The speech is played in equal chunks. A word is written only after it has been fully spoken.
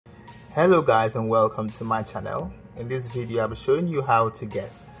Hello guys, and welcome to my channel. In this video I'll be showing you how to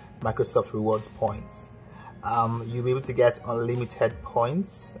get Microsoft Rewards points. You'll be able to get unlimited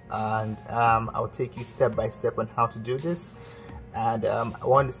points, and I'll take you step by step on how to do this. And I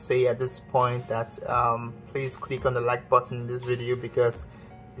want to say at this point that please click on the like button in this video, because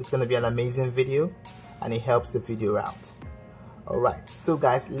it's going to be an amazing video and it helps the video out. Alright, so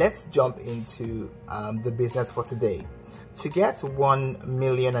guys, let's jump into the business for today. To get 1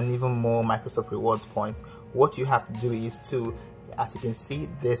 million and even more Microsoft Rewards points, what you have to do is to, as you can see,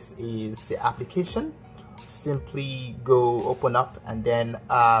 this is the application. Simply go open up, and then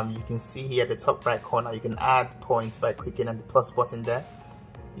you can see here at the top right corner, you can add points by clicking on the plus button there.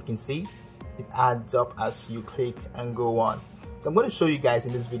 You can see it adds up as you click and go on. So I'm going to show you guys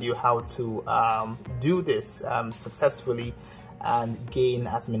in this video how to do this successfully and gain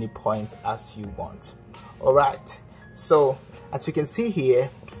as many points as you want. Alright. So as you can see here,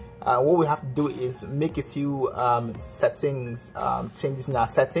 what we have to do is make a few settings, changes in our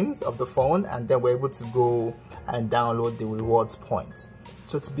settings of the phone, and then we're able to go and download the rewards points.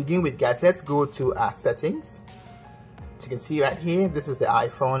 So to begin with, guys, let's go to our settings. As you can see right here, this is the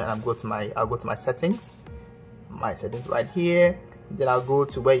iPhone, and I'll go to my settings right here. Then I'll go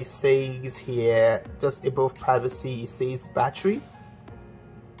to where it says here, just above privacy, it says battery.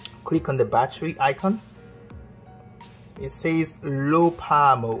 Click on the battery icon. It says low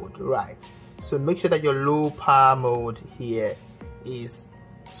power mode, right? So make sure that your low power mode here is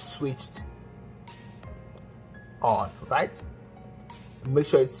switched on, right? Make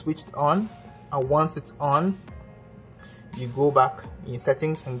sure it's switched on, and once it's on, you go back in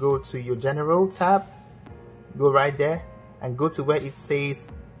settings and go to your general tab. Go right there and go to where it says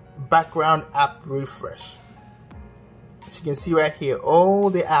background app refresh. As you can see right here, all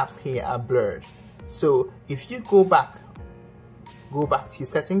the apps here are blurred. So if you go back to your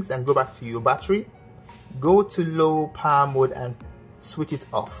settings and go back to your battery, go to low power mode and switch it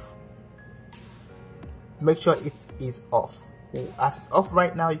off. Make sure it is off. As it's off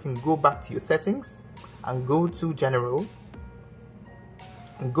right now, you can go back to your settings and go to general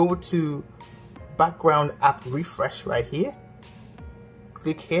and go to background app refresh right here.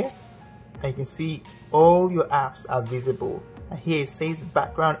 Click here and you can see all your apps are visible, and here it says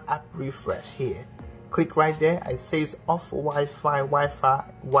background app refresh here. Click right there. It says off Wi-Fi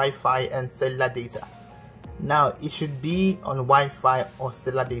and cellular data. Now it should be on Wi-Fi or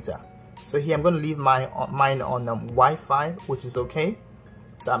cellular data. So here I'm going to leave mine on Wi-Fi, which is okay.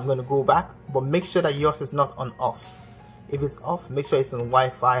 So I'm going to go back, but make sure that yours is not on off. If it's off, make sure it's on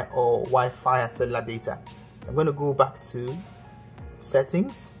Wi-Fi or Wi-Fi and cellular data. I'm going to go back to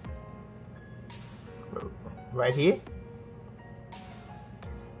settings right here,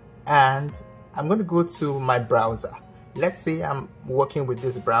 and I'm going to go to my browser. Let's say I'm working with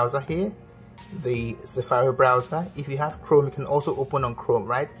this browser here, the Safari browser. If you have Chrome, you can also open on Chrome,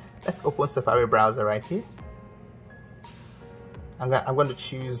 right? Let's open Safari browser right here. I'm going to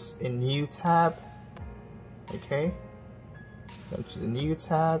choose a new tab. Okay, I'm going to choose a new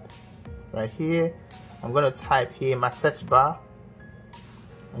tab right here. I'm going to type here my search bar.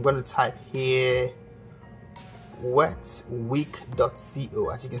 I'm going to type here wetweek.co.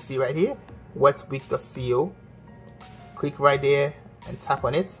 As you can see right here, wetweek.co. Click right there and tap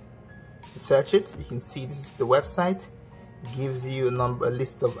on it to search it. You can see this is the website. It gives you a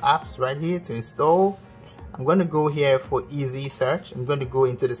list of apps right here to install. I'm going to go here for easy search. I'm going to go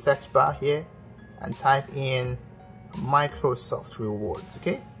into the search bar here and type in Microsoft Rewards.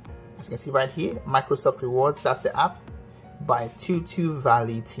 Okay, as you can see right here, Microsoft Rewards, that's the app by Tutu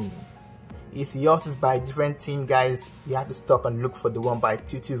Valley Team. If yours is by a different team, guys, you have to stop and look for the one by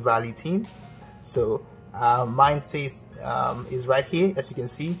Tutu Valley Team. So mine says is right here, as you can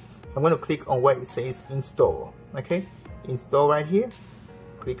see. So I'm going to click on where it says install. Okay, install right here.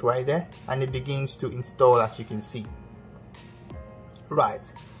 Click right there, and it begins to install, as you can see. Right.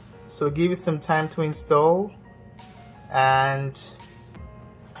 So give it some time to install, and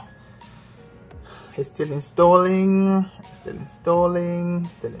it's still installing.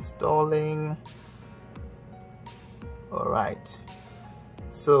 Alright,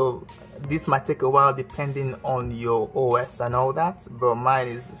 so this might take a while depending on your OS and all that, but mine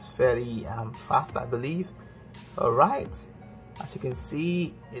is fairly fast, I believe. Alright, as you can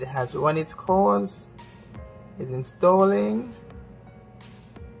see, it has run its course, it's installing,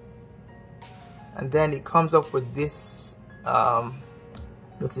 and then it comes up with this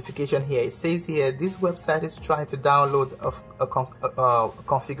notification here. It says here, this website is trying to download a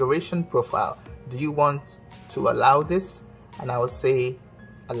configuration profile. Do you want to allow this? And I will say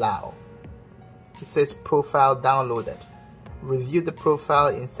allow. It says profile downloaded. review the profile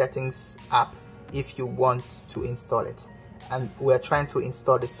in Settings app if you want to install it, and we're trying to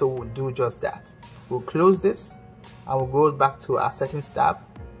install it, so we'll do just that. We'll close this and we'll go back to our Settings tab,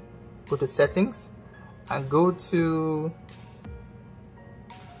 go to Settings and go to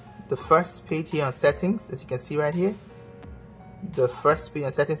the first page here on Settings, as you can see right here, the first page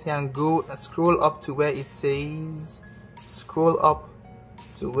on Settings here, and go and scroll up to where it says,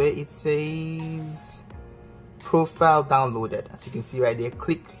 profile downloaded. As you can see right there,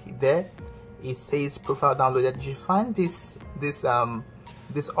 click there, it says profile downloaded. You find this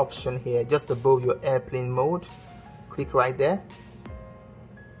option here just above your airplane mode. Click right there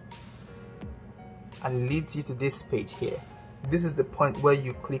and it leads you to this page here. This is the point where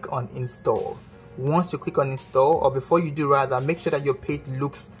you click on install. Once you click on install, or before you do rather, make sure that your page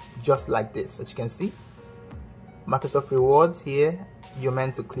looks just like this. As you can see, Microsoft Rewards here, you're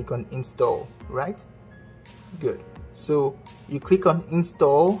meant to click on install, right? Good. So you click on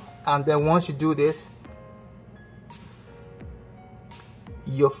install, and then once you do this,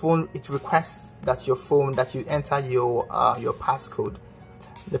 your phone, it requests that you enter your passcode,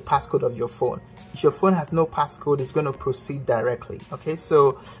 the passcode of your phone. If your phone has no passcode, it's going to proceed directly. Okay,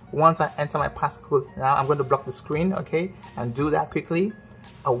 so once I enter my passcode, now I'm going to block the screen, okay, and do that quickly.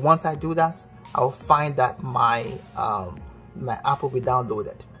 Once I do that, I'll find that my my app will be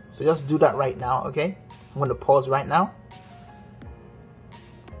downloaded. So just do that right now. Okay, I'm going to pause right now.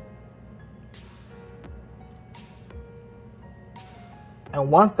 And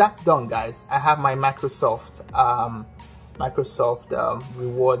once that's done, guys, I have my Microsoft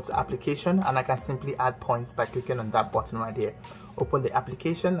Rewards application, and I can simply add points by clicking on that button right here. Open the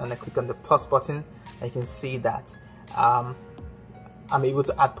application and I click on the plus button. I can see that I'm able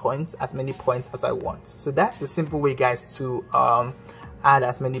to add points, as many points as I want. So that's the simple way, guys, to add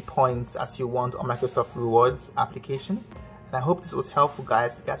as many points as you want on Microsoft Rewards application. And I hope this was helpful,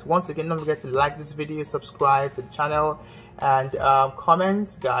 guys. Once again, don't forget to like this video, subscribe to the channel, and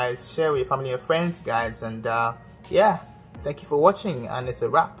comment, guys, share with your family and friends, guys, and yeah, thank you for watching, and it's a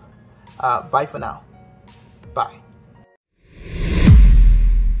wrap. Bye for now. Bye.